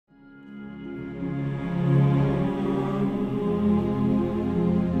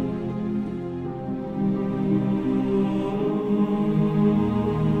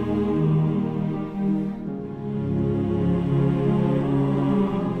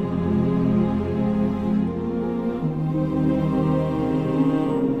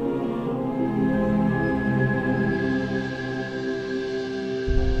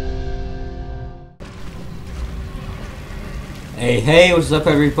Hey, what's up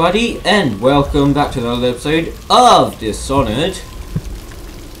everybody, and welcome back to another episode of Dishonored.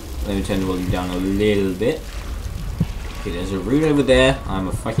 Let me turn the volume down a little bit. Okay, there's a rune over there.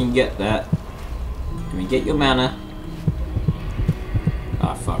 I'ma fucking get that. Let me get your mana.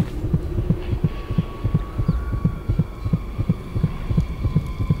 Ah, fuck.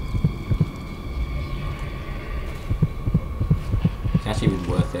 It's actually even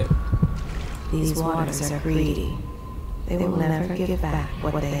worth it. These waters are greedy. They will never give back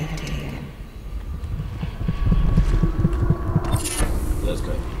what they have taken. Let's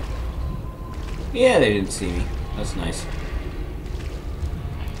go. Yeah, they didn't see me. That's nice.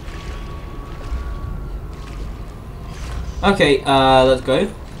 Okay, let's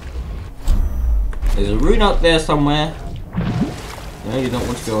go. There's a rune out there somewhere. No, you don't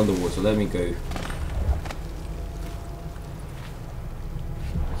want to go underwater. Let me go.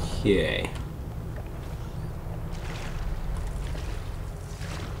 Okay.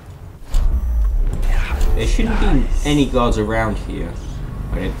 There shouldn't be any guards around here,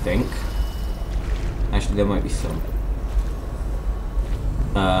 I don't think. Actually, there might be some.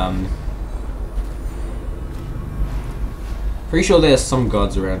 Pretty sure there's some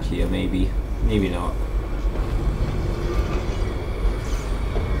guards around here, maybe. Maybe not.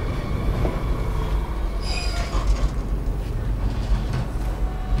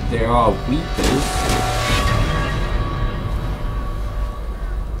 There are weepers.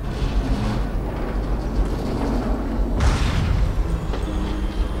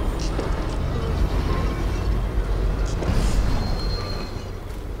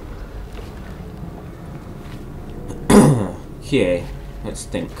 Okay, let's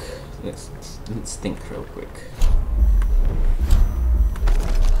think. Let's think real quick.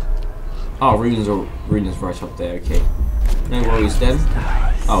 Oh, runes is right up there. Okay, no worries then.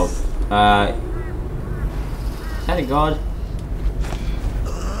 Oh, is that a guard?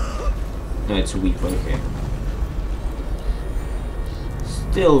 No, it's a weeper. Okay.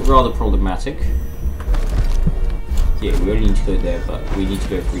 Still rather problematic. Yeah, we only need to go there, but we need to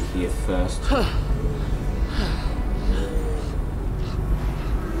go through here first.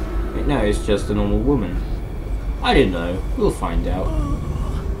 No, it's just a normal woman. I didn't know. We'll find out.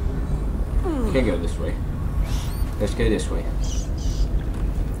 Can't go this way. Let's go this way.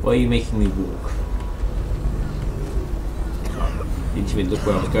 Why are you making me walk? Didn't even look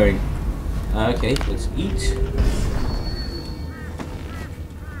where I was going. Okay, let's eat.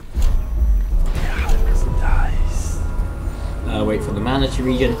 Wait for the mana to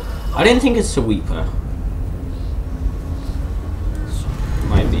regen. I didn't think it's a weeper.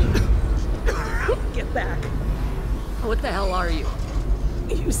 Might be. Back. What the hell are you?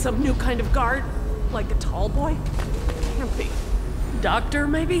 You some new kind of guard? Like a tall boy? Can't be. Doctor,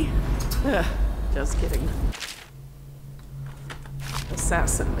 maybe? Just kidding.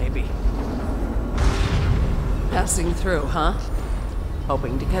 Assassin, maybe. Passing through, huh?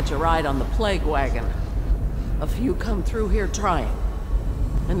 Hoping to catch a ride on the plague wagon. A few come through here trying.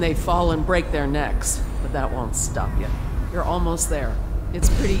 And they fall and break their necks. But that won't stop you. You're almost there. It's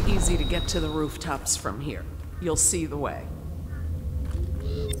pretty easy to get to the rooftops from here. You'll see the way.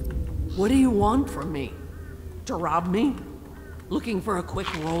 What do you want from me? To rob me? Looking for a quick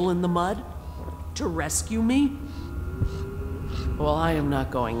roll in the mud? To rescue me? Well, I am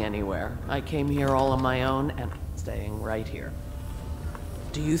not going anywhere. I came here all on my own and staying right here.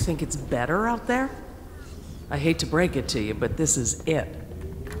 Do you think it's better out there? I hate to break it to you, but this is it.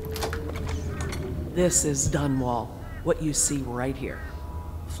 This is Dunwall. What you see right here.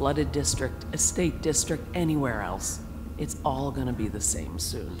 Flooded district, estate district, anywhere else. It's all gonna be the same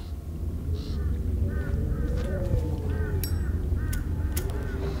soon.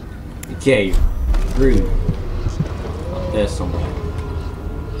 Okay, rune. Up there somewhere.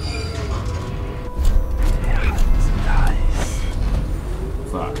 Nice.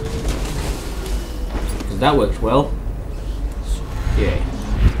 Fuck. Because that works well. Yeah.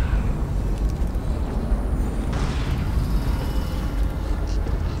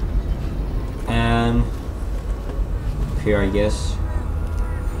 Here, I guess.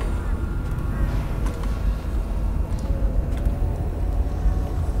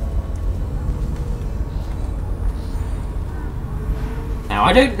 Now,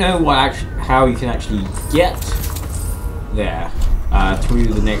 I don't know how you can actually get there through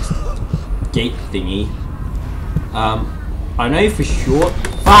the next gate thingy. I know for sure.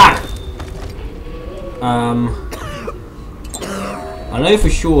 Fuck! I know for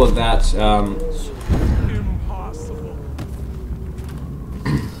sure that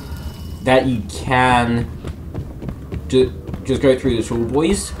that you can just go through the tall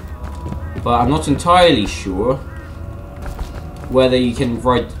boys, but I'm not entirely sure whether you can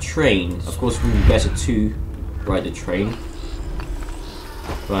ride the train. Of course, it would be better to ride the train.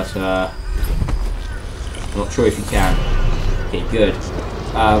 But, I'm not sure if you can. Okay, good.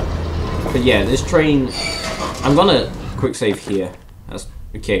 But yeah, this train... I'm gonna quick save here. That's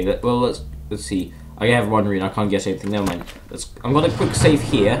okay. Well, let's see. I have one rune. I can't get anything. Never mind. I'm gonna quick save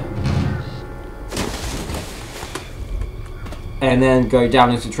here, and then go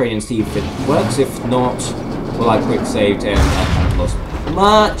down into the train and see if it works. If not, well, I quick saved and I haven't lost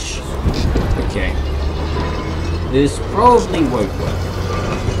much. Okay. This probably won't work.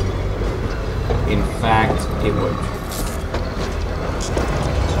 In fact, it won't.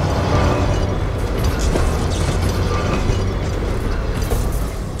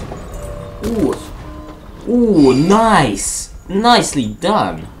 Ooh. Ooh, nice! Nicely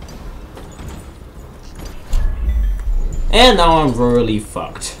done! And now I'm really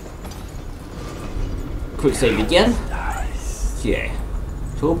fucked. Quick save again. Okay.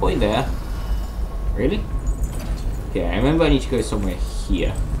 Tool point there. Really? Okay, I remember I need to go somewhere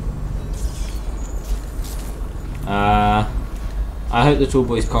here. I hope the tool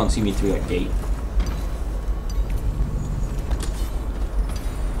boys can't see me through that gate.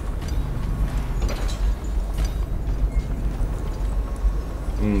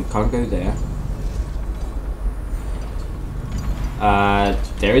 Can't go there.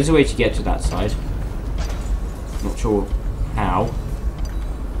 There is a way to get to that side. Not sure how.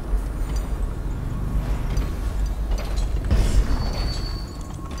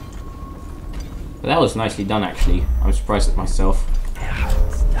 But that was nicely done, actually. I'm surprised at myself.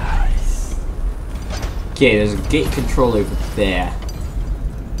 Okay, there's a gate control over there.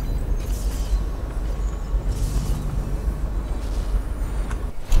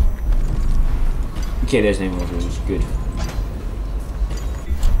 Okay, there's no more rooms. Good.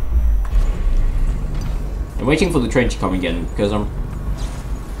 I'm waiting for the train to come again because I'm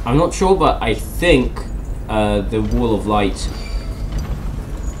not sure, but I think the wall of light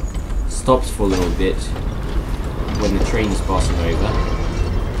stops for a little bit when the train is passing over.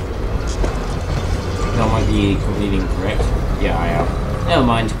 That might be completely incorrect. Yeah, I am. Never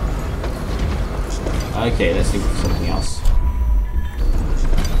mind. Okay, let's think of something else.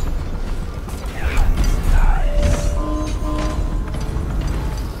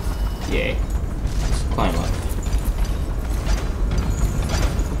 Yay. Let's climb up.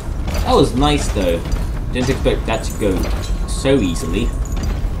 That was nice though. Didn't expect that to go so easily.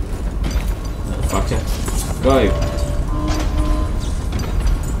 Motherfucker. Go!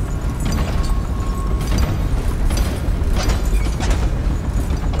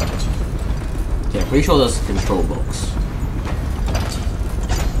 Okay, I'm pretty sure that's a control box.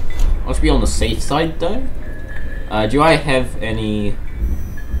 Must be on the safe side though. Do I have any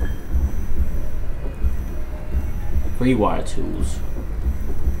rewire tools?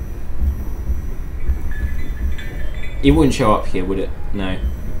 It wouldn't show up here, would it? No.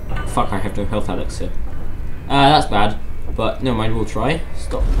 Fuck, I have no health elixir. That's bad. But never mind, we'll try.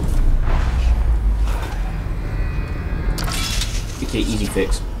 Stop. Okay, easy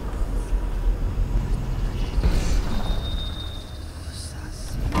fix.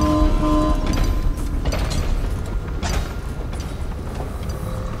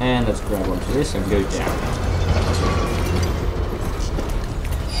 And let's grab onto this and go down.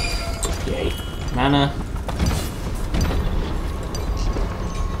 Yay. Mana.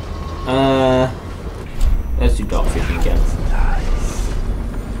 Let's do dark vision again.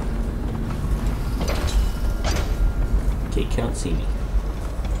 Okay, can't see me.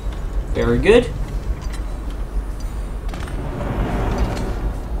 Very good.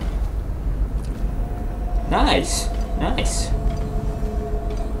 Nice. Nice.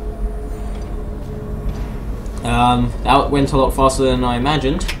 That went a lot faster than I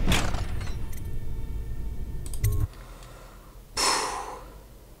imagined.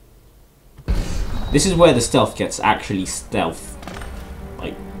 This is where the stealth gets actually stealth.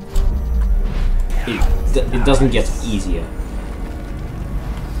 Like, it doesn't get easier.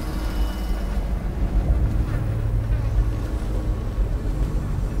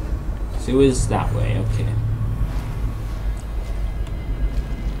 Sewers that way, okay.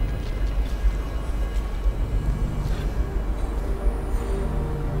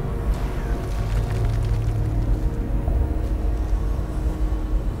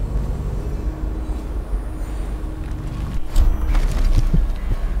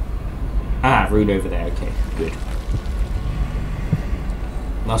 Ah, rune over there, okay, good.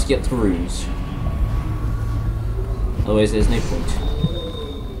 Must get the runes. Otherwise there's no point.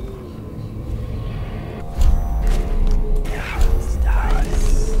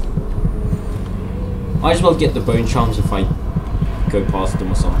 Might as well get the bone charms if I go past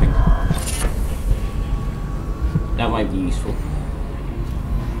them or something. That might be useful.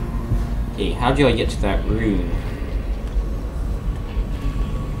 Okay, how do I get to that room?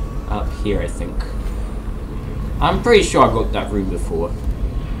 Up here, I think. I'm pretty sure I got that room before.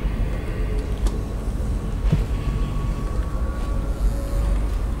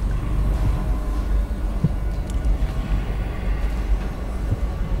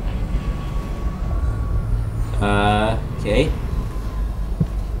 Okay.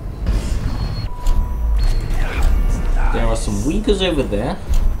 There are some weepers over there.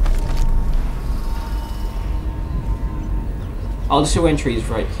 Oh, the sewer entry is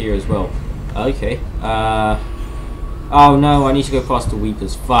right here as well. Okay. Oh no, I need to go past the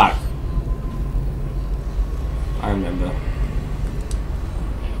weepers. Fuck. I remember.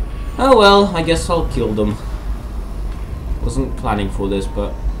 Oh well, I guess I'll kill them. Wasn't planning for this,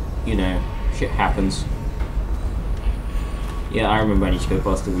 but, you know, shit happens. Yeah, I remember I need to go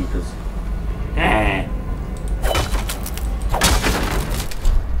past the weepers.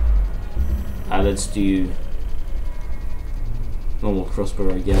 Let's do normal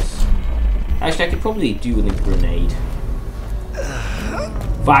crossbow, I guess. Actually, I could probably do with a grenade.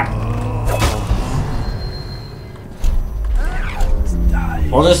 Fuck!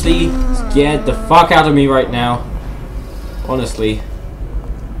 Honestly, scared the fuck out of me right now. Honestly.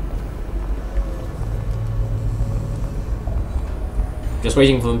 Just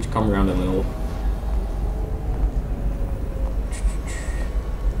waiting for them to come around a little.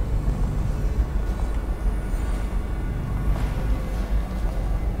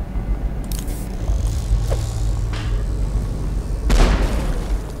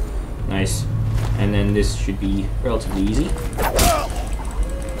 Nice. And then this should be relatively easy.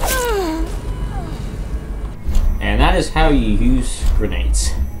 And that is how you use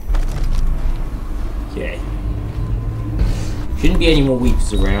grenades. Okay. Shouldn't be any more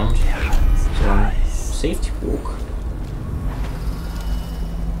weepers around. So safe to walk.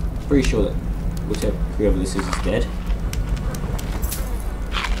 Pretty sure that whoever this is dead.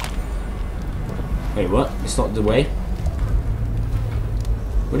 Wait, what? It's not the way?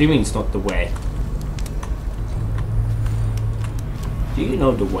 What do you mean it's not the way? Do you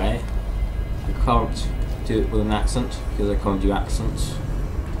know the way? I can't do it with an accent because I can't do accents.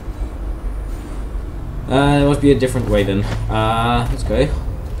 There must be a different way then. Let's go.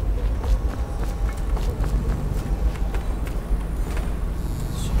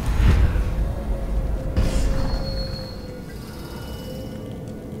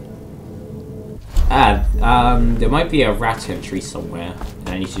 There might be a rat entry somewhere, and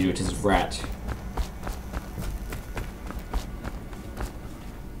I need to do it as rat.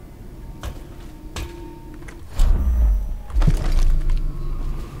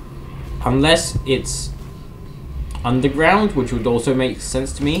 Unless it's underground, which would also make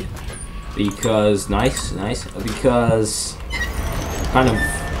sense to me, because nice, because kind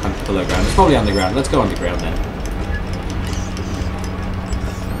of below ground. It's probably underground. Let's go underground then.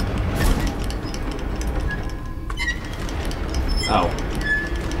 Oh.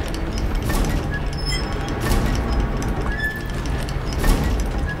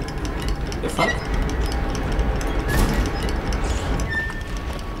 The fuck?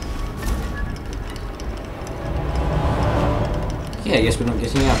 Yeah, I guess we're not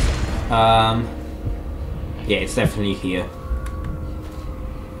getting out. Yeah, it's definitely here.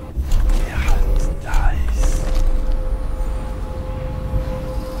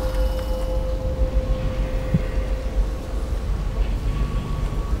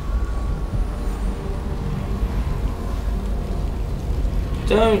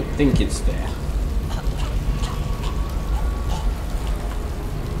 Don't think it's there.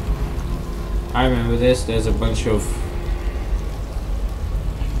 I remember this. There's a bunch of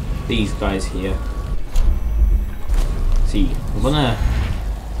these guys here. See, I'm gonna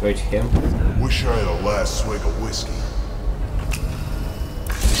go to him. I wish I had a last swig of whiskey.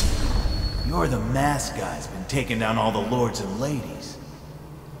 You're the masked guy's been taking down all the lords and ladies.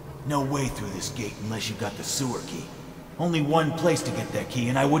 No way through this gate unless you got the sewer key. Only one place to get that key,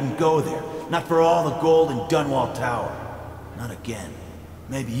 and I wouldn't go there. Not for all the gold in Dunwall Tower. Not again.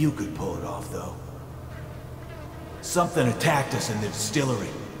 Maybe you could pull it off, though. Something attacked us in the distillery.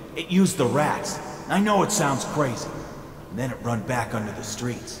 It used the rats. I know it sounds crazy. And then it run back under the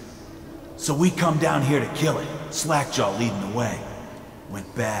streets. So we come down here to kill it. Slackjaw leading the way.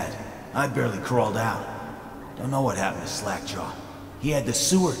 Went bad. I barely crawled out. Don't know what happened to Slackjaw. He had the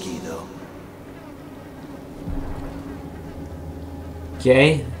sewer key, though.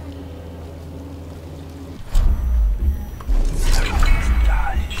 Okay.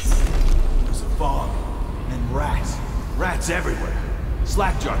 There's a fog, and then rats. Rats everywhere.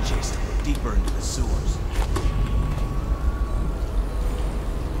 Slackjaw chased him deeper into the sewers.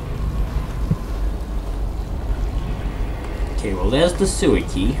 Okay, well there's the sewer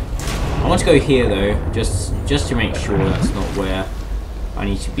key. I want to go here though, just to make sure that's not where I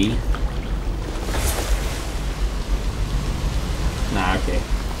need to be. Nah, okay.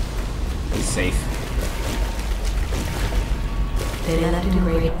 It's safe. They left in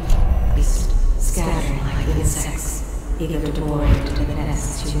great waste, scattering like insects, eager to bore into the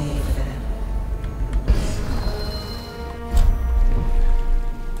nests you made for them.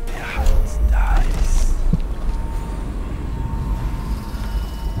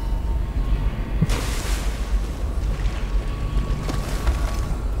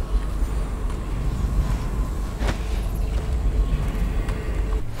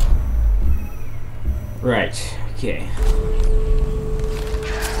 Right, okay.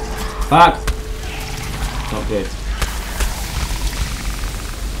 Fuck! Not good.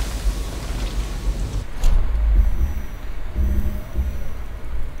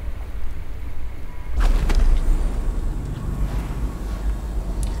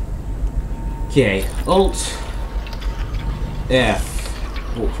 Okay, Alt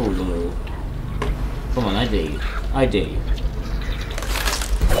F. Oh, hold on a little. Come on, I dare you. I dare you.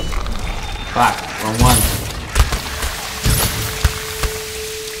 Fuck. Wrong one.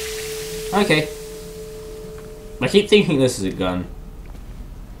 Okay. I keep thinking this is a gun.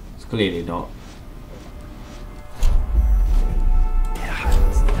 It's clearly not.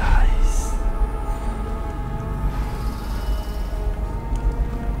 Nice.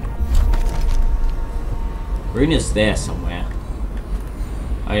 Rune is there somewhere.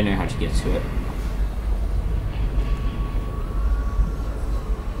 I don't know how to get to it.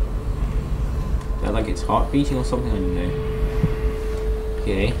 Is that like its heart beating or something? I don't know.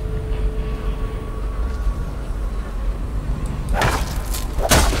 Okay.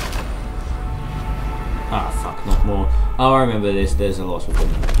 Ah, fuck, not more. Oh, I remember this. There's a lot of them.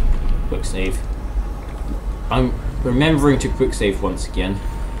 Quick save. I'm remembering to quick save once again.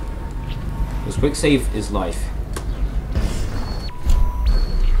 Because quick save is life.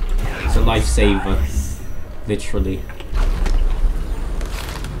 It's a lifesaver. Literally.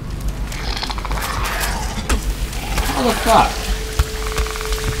 What the fuck?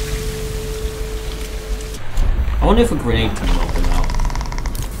 I wonder if a grenade can knock them out.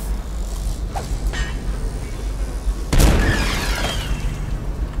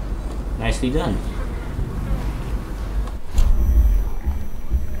 Nicely done.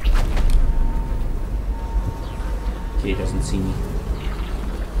 Okay, he doesn't see me.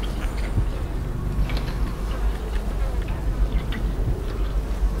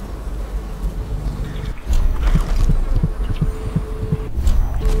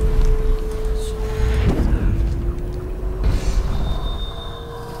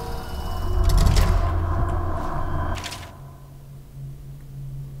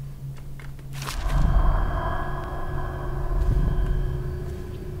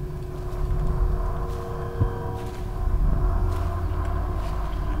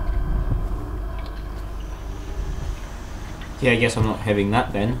 Yeah, I guess I'm not having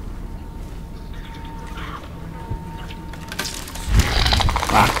that then.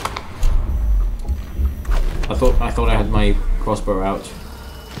 Ah. I thought I had my crossbow out.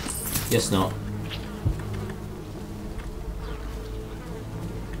 Guess not.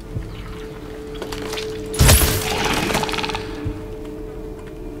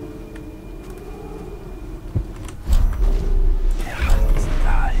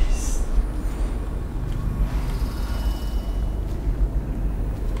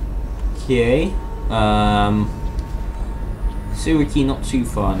 Okay, sewer key not too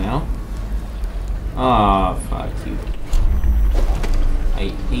far now. Ah, fuck you. I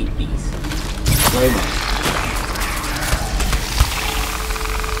hate these very much.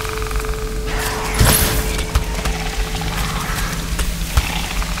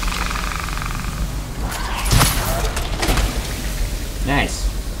 Nice.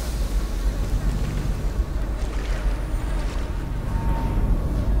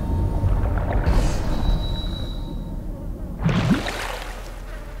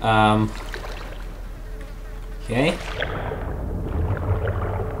 Okay.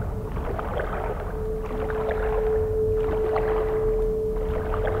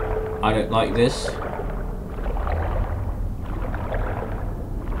 I don't like this.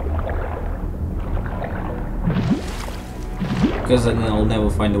 Because then I'll never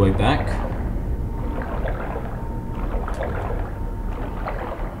find a way back.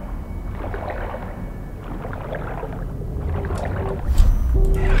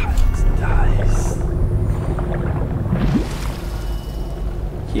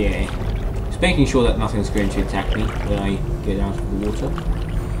 Okay. Just making sure that nothing's going to attack me when I get out of the water.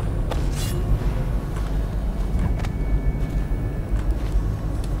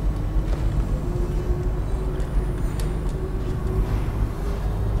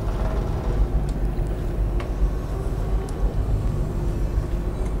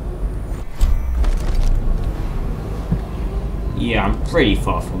 Yeah, I'm pretty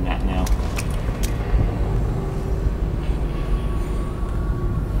far from that now.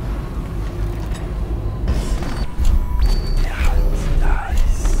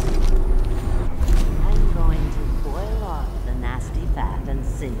 I'm going to boil off the nasty fat and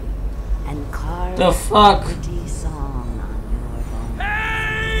sinew and carve The fuck? a pretty song on your bones.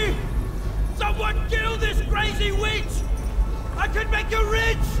 Hey! Someone kill this crazy witch! I could make you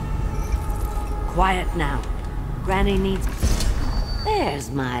rich! Quiet now. Granny needs... There's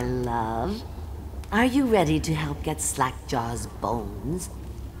my love. Are you ready to help get Slackjaw's bones?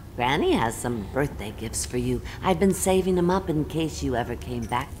 Granny has some birthday gifts for you. I've been saving them up in case you ever came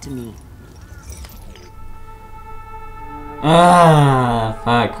back to me. Ah,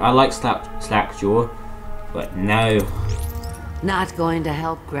 fuck. I like Slackjaw, but no. Not going to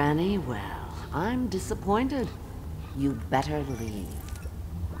help Granny? Well, I'm disappointed. You better leave.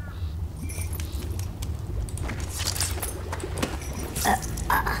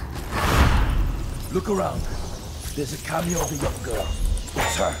 Look around. There's a cameo of a young girl.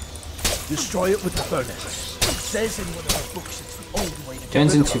 It's her. Destroy it with the furnace. It says in one of her books it's the only way to get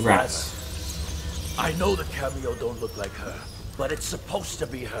Turns rid of into her rats. forever. I know the cameo don't look like her, but it's supposed to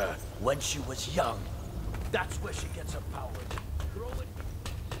be her when she was young. That's where she gets her powers. Throw it.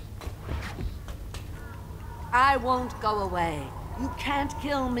 I won't go away. You can't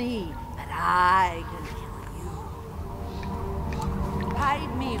kill me, but I can kill you.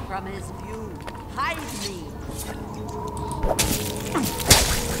 Hide me from his view. Hide me.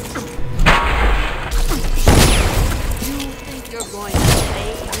 You think you're going to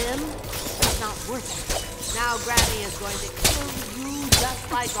save him? It's not worth it. Now Granny is going to kill you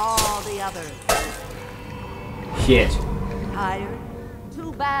just like all the others. Shit. Tired?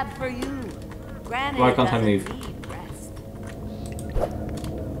 Too bad for you. Granny Why can't I doesn't move? need rest.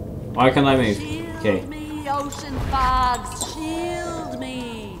 Why can't I move? Shield Okay. me, ocean fogs, shield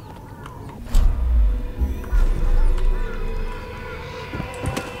me.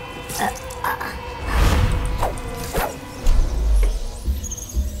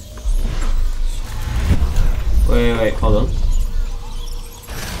 Wait, hold on.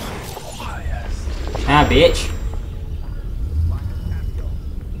 Ah, bitch.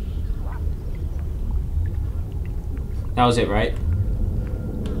 That was it, right?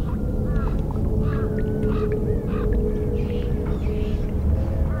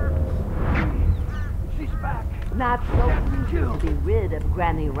 Not so easy to be rid of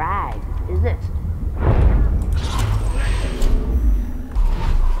Granny Rags, is it?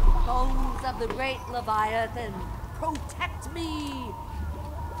 Bones of the great Leviathan, protect me!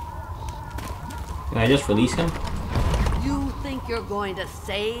 Can I just release him? You think you're going to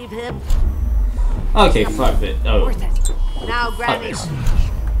save him? Okay, fuck it. Oh, Worth it. Now, fuck Granny. this.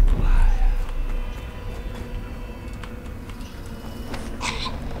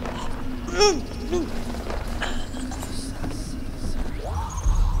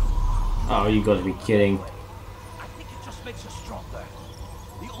 Oh, you gotta be kidding. I think it just makes us stronger.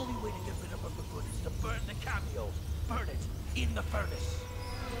 The only way to get rid of her for good is to burn the cameo. Burn it in the furnace.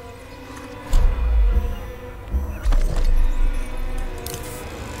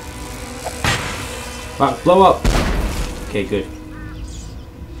 Fuck, blow up! Okay, good.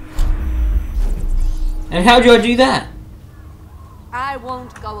 And how do I do that? I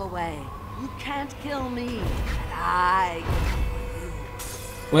won't go away. You can't kill me. But I can kill you.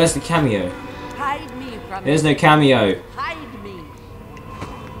 Where's the cameo? Hide me from There's him. no cameo. Hide me.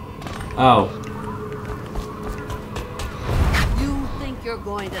 Oh. You think you're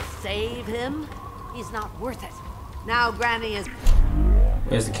going to save him? He's not worth it. Now Granny is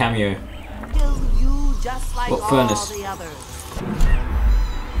Where's the cameo? kill you just like What all furnace? the others.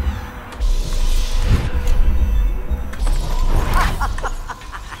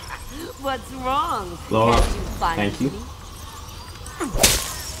 What's wrong? Blow Can't up. you find Thank you. me?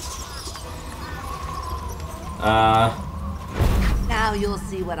 Now you'll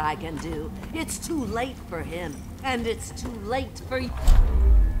see what I can do. It's too late for him, and it's too late for you.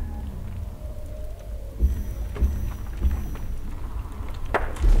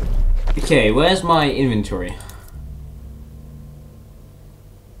 Okay, where's my inventory?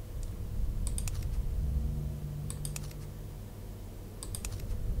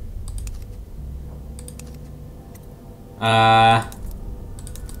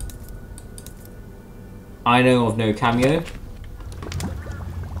 I know of no cameo.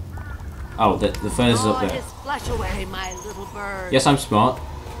 Oh, the furnace is up Draw there. his flesh away, my little bird. Yes, I'm smart.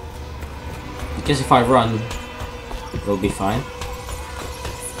 Because if I run, it'll be fine.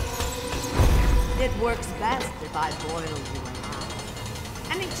 It works best if I boil you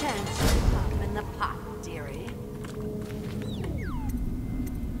alive. Any chance you come in the pot, dearie?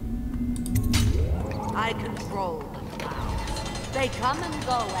 I control the clouds. They come and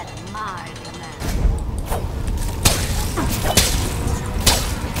go at my command.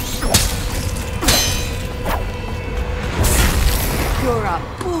 You're a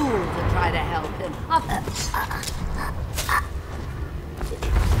fool to try to help him.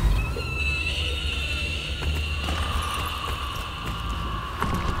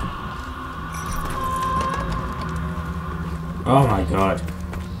 Oh my god.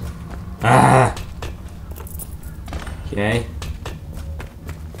 Ah! Okay.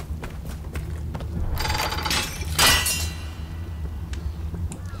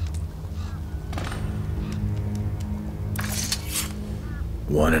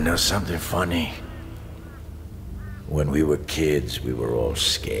 Wanna know something funny? When we were kids, we were all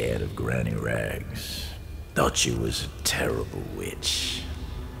scared of Granny Rags. Thought she was a terrible witch.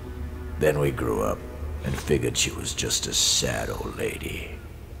 Then we grew up and figured she was just a sad old lady.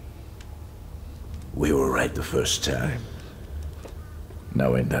 We were right the first time.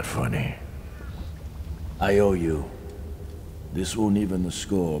 Now ain't that funny? I owe you. This won't even the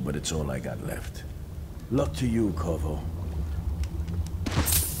score, but it's all I got left. Luck to you, Corvo.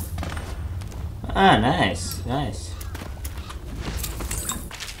 Ah, nice, nice.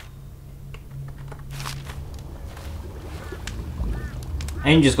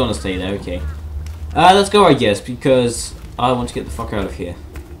 I'm just gonna stay there, okay. Let's go, I guess, because I want to get the fuck out of here.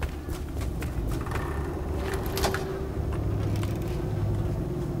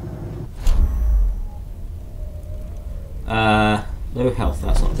 Low health,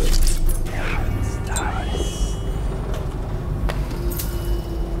 that's not good.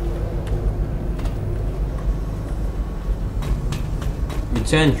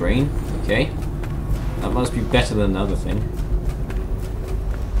 Return drain, okay. That must be better than the other thing.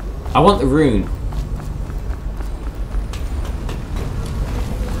 I want the rune.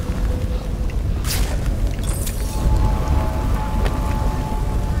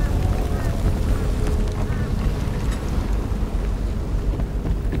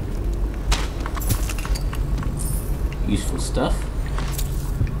 Useful stuff.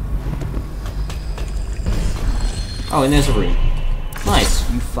 Oh, and there's a rune. Nice.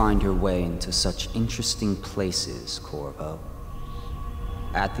 You find your way into such interesting places, Corvo.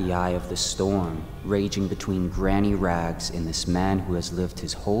 At the eye of the storm, raging between Granny Rags and this man who has lived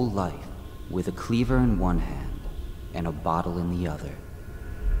his whole life with a cleaver in one hand and a bottle in the other.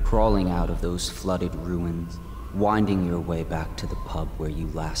 Crawling out of those flooded ruins, winding your way back to the pub where you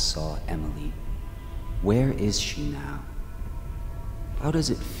last saw Emily. Where is she now? How does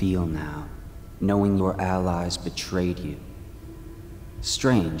it feel now, knowing your allies betrayed you?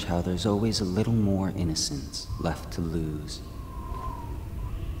 Strange how there's always a little more innocence left to lose.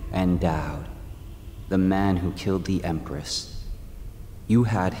 And Dowd, the man who killed the Empress. You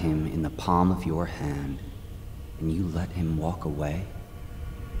had him in the palm of your hand, and you let him walk away?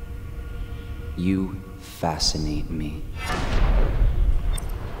 You fascinate me.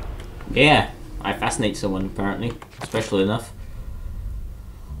 Yeah, I fascinate someone apparently, special enough.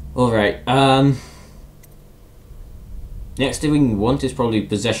 Alright, next thing we want is probably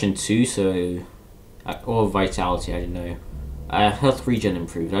Possession 2, so... or Vitality, I don't know. Health regen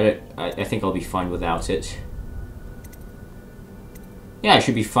improved. I think I'll be fine without it. Yeah, I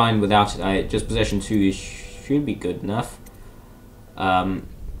should be fine without it. Just Possession 2 should be good enough.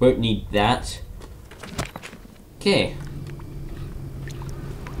 Won't need that. Okay.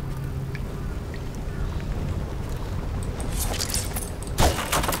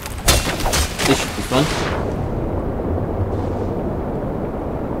 This should be fun.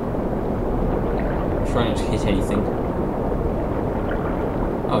 Try not to hit anything.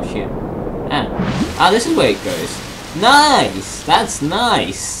 Oh shit. Ah, this is where it goes. Nice! That's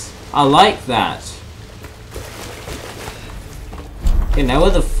nice! I like that. Okay, now where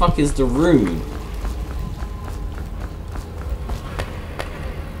the fuck is the rune?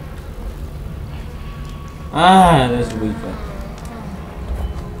 Ah, there's a Weaver.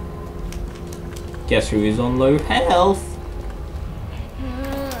 Guess who is on low health?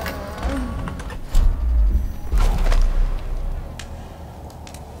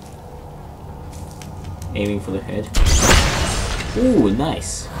 Aiming for the head. Ooh,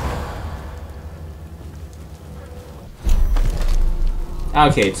 nice.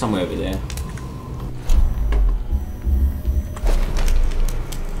 Okay, it's somewhere over there.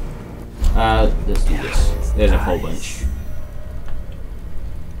 Let's do this. There's a whole bunch.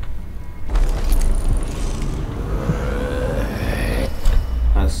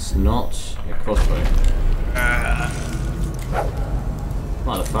 That's not a crossbow.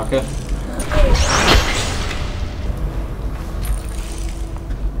 Motherfucker.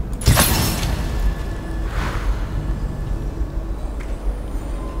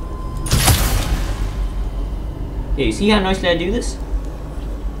 Yeah, you see how nicely I do this?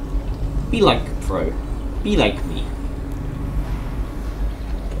 Be like pro. Be like me.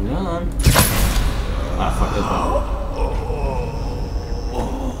 Come on. Ah, fuck this one.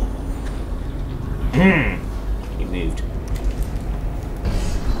 He moved.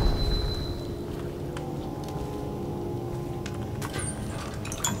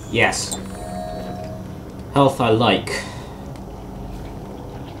 Yes. Health I like.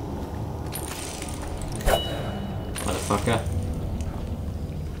 Motherfucker.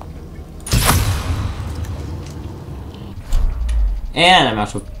 And I'm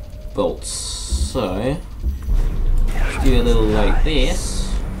out of bolts, so let's do a little like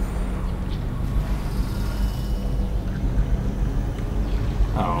this.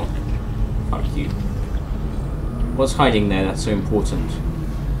 Oh, fuck you. What's hiding there that's so important?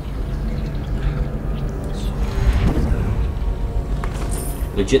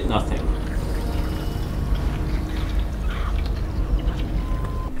 Legit nothing.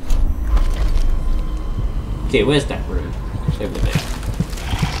 Okay, where's that room? It's over there.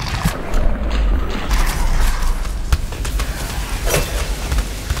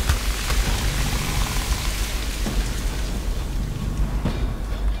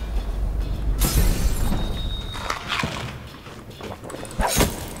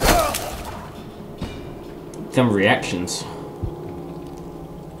 Some reactions.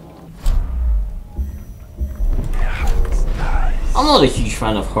 I'm not a huge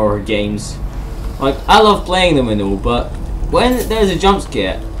fan of horror games. Like, I love playing them and all, but when there's a jump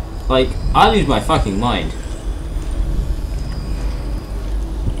scare, like, I lose my fucking mind.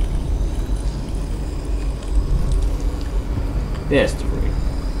 There's the room.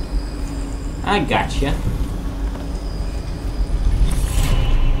 I gotcha.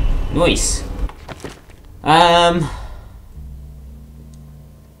 Nice.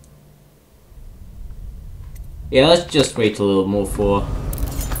 Yeah, let's just wait a little more for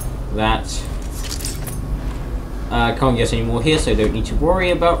that. I can't get any more here, so I don't need to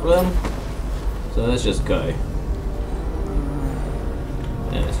worry about them. So let's just go.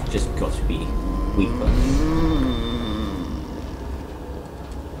 And it's just got to be weaker.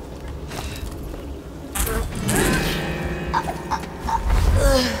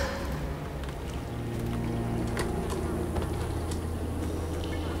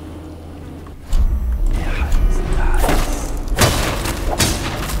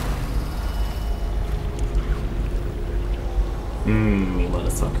 You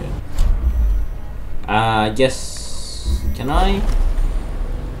motherfucker. Yes. Can I?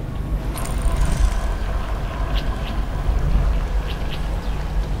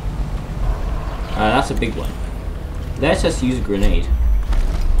 That's a big one. Let's just use a grenade.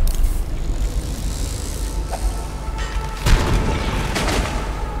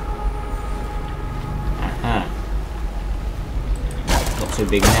 Aha. Not so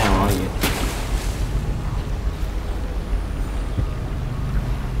big now, are you?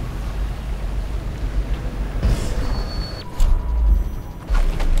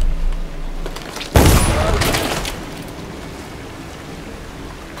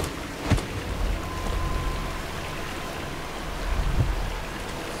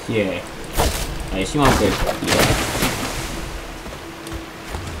 Yeah, I assume I'll go here.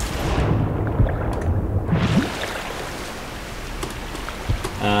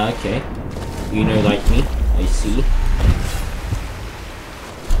 Okay. You know, like me, I see.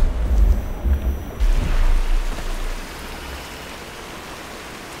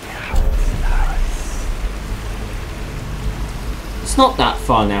 It's not that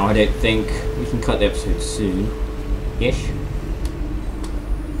far now, I don't think. We can cut the episode soon-ish.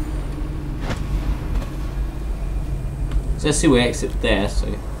 So let's see we exit there, so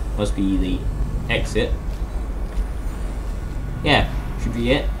must be the exit. Yeah, should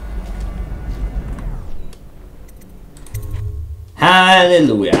be it.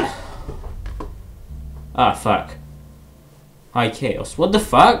 Hallelujah. Ah, fuck. High chaos. What the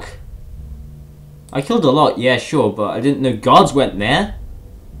fuck? I killed a lot, yeah, sure, but I didn't know guards went there.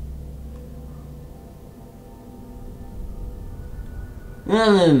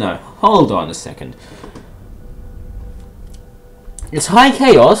 No. Hold on a second. It's high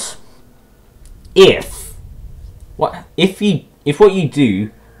chaos if what you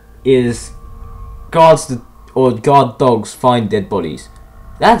do is guard dogs find dead bodies.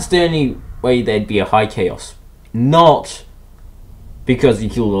 That's the only way there'd be a high chaos. Not because you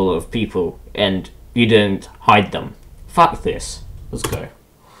killed a lot of people and you didn't hide them. Fuck this. Let's go.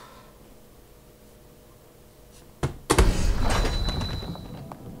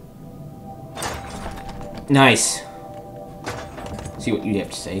 Nice. See what you have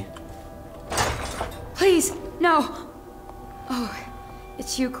to say. Please, no. Oh,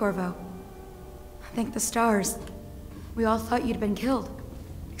 it's you, Corvo. Thank the stars. We all thought you'd been killed.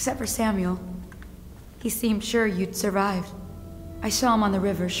 Except for Samuel. He seemed sure you'd survived. I saw him on the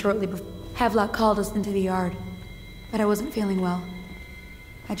river shortly before Havelock called us into the yard. But I wasn't feeling well.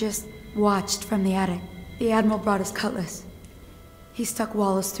 I just watched from the attic. The Admiral brought his cutlass. He stuck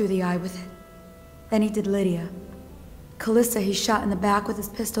Wallace through the eye with it. Then he did Lydia. Callista he shot in the back with his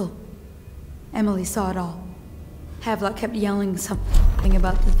pistol. Emily saw it all. Havelock kept yelling something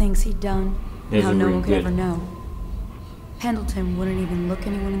about the things he'd done, and how no one could ever know. Pendleton wouldn't even look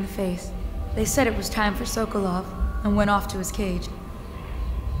anyone in the face. They said it was time for Sokolov, and went off to his cage.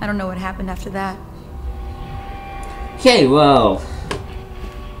 I don't know what happened after that. Okay, well,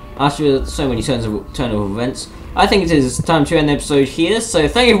 after so many turn of events, I think it is time to end the episode here. So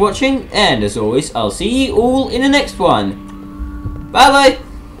thank you for watching, and as always, I'll see you all in the next one. Bye bye!